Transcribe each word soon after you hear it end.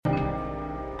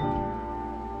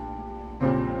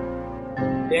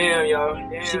Damn, yo,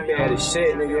 she bad as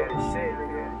shit, nigga.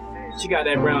 She got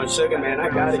that brown sugar, man. I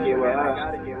gotta get with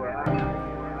her.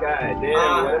 God damn,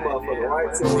 that motherfucker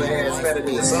white too ass fatter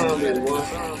than the sun is, boy.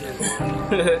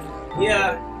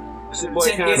 Yeah. This boy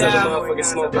Konsept The Motherfucking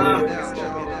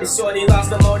Smokah. This shorty lost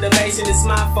the motivation, it's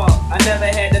my fault. I never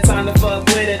had the time to fuck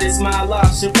with it, it's my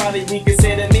loss. She'll probably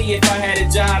reconsider me if I had a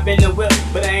job in the whip,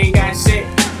 but I ain't got shit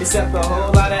except a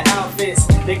whole lot of outfits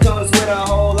that comes with a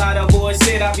whole lot of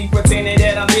bullshit. I be pretending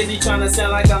that I'm busy trying to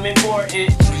sound like I'm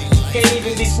important. Can't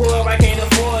even be poor, I can't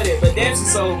afford it. But damn,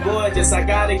 she's so gorgeous, I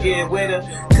gotta get with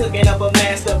her. Cooking up a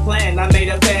master plan, I made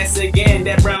her pass again.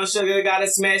 That brown sugar gotta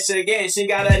smash again. She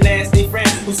got a nasty friend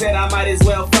who said I might as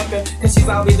well fuck her, cause she's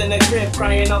always in the crib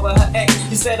crying over her ex.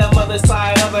 She said her mother's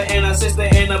tired of her, and her sister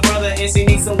and her brother, and she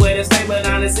needs somewhere to stay. But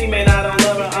honestly, man, I don't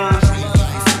love her,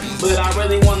 but I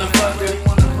really wanna fuck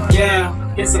her. Yeah.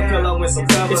 Get some pillow with some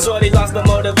cover. This shorty lost the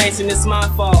motivation, it's my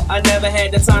fault. I never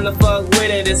had the time to fuck with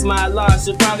it, it's my loss.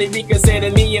 She'll probably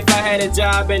reconsider me if I had a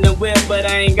job in the whip, but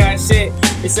I ain't got shit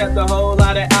except a whole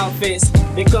lot of outfits.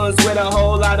 It comes with a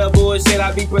whole lot of bullshit.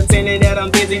 I be pretending that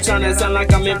I'm busy trying to sound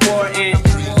like I'm important.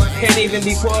 Can't even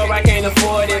be poor, I can't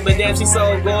afford it, but damn, she's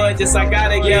so gorgeous, I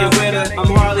gotta get with her. I'm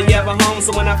hardly ever home,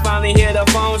 so when I finally hear the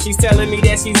phone, she's telling me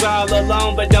that she's all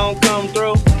alone, but don't come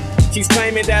through. She's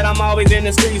claiming that I'm always in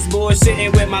the streets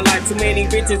bullshitting with my life. Too many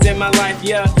bitches in my life,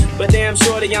 yeah. But damn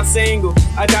shorty, I'm single.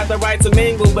 I got the right to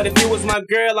mingle, but if you was my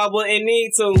girl, I wouldn't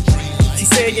need to. She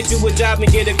said get you a job and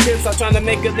get a crib. Stop trying to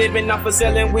make a living off of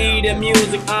selling weed and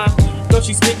music, Though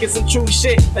she's speaking some true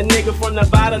shit. A nigga from the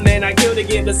bottom, man, I killed to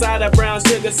get beside her. Brown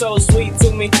sugar so sweet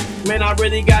to me. Man, I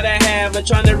really gotta have her.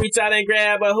 Trying to reach out and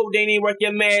grab her. Houdini work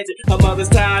your magic. Her mother's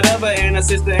tired of her, and her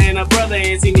sister and her brother,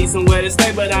 and she needs somewhere to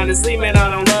stay. But honestly, man, I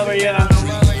don't love her, yeah.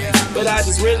 But I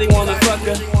just really wanna fuck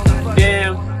her.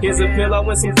 Damn, here's a pillow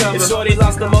and some cover. If shorty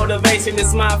lost the motivation,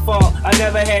 it's my fault. I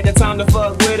never had the time to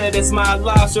fuck with her, it's my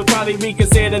loss. She'll probably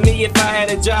reconsider me if I had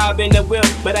a job in the whip,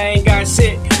 but I ain't got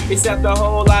shit except a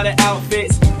whole lot of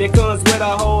outfits that comes with a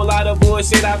whole lot of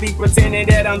bullshit. I be pretending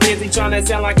that I'm busy trying to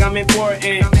sound like I'm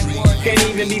important. Can't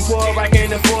even be poor, I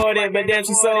can't afford it, but damn,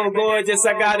 she's so gorgeous,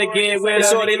 I gotta get with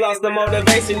her. Shorty lost the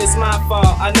motivation, it's my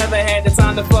fault. I never had the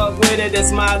time to fuck with it,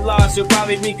 it's my loss. She'll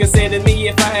probably reconsider me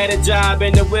if I had a job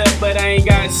in the whip, but I ain't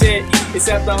got shit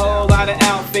except a whole lot of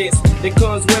outfits that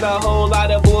comes with a whole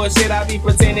lot of bullshit. I be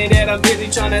pretending that I'm busy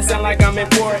trying to sound like I'm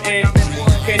important.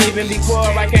 Can't even be poor,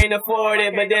 I can't afford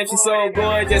it, but damn, she's so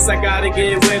gorgeous, I gotta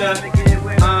get with her.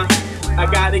 I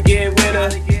gotta get with her.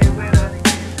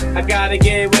 I gotta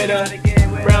get with her.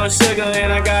 Brown sugar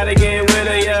and I gotta get with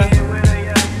her,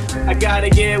 yeah. I gotta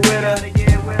get with her.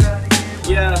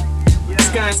 Yeah. This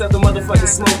Konsept The Motherfucking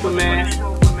Smokah, man.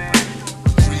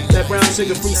 That brown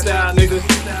sugar freestyle, nigga.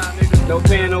 No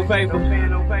pen, no paper.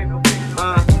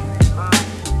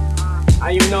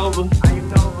 I am Nova.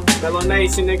 Mellow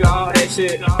Nation, nigga, all that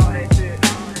shit.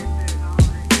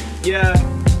 Yeah.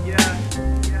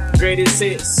 Greatest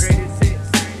hits.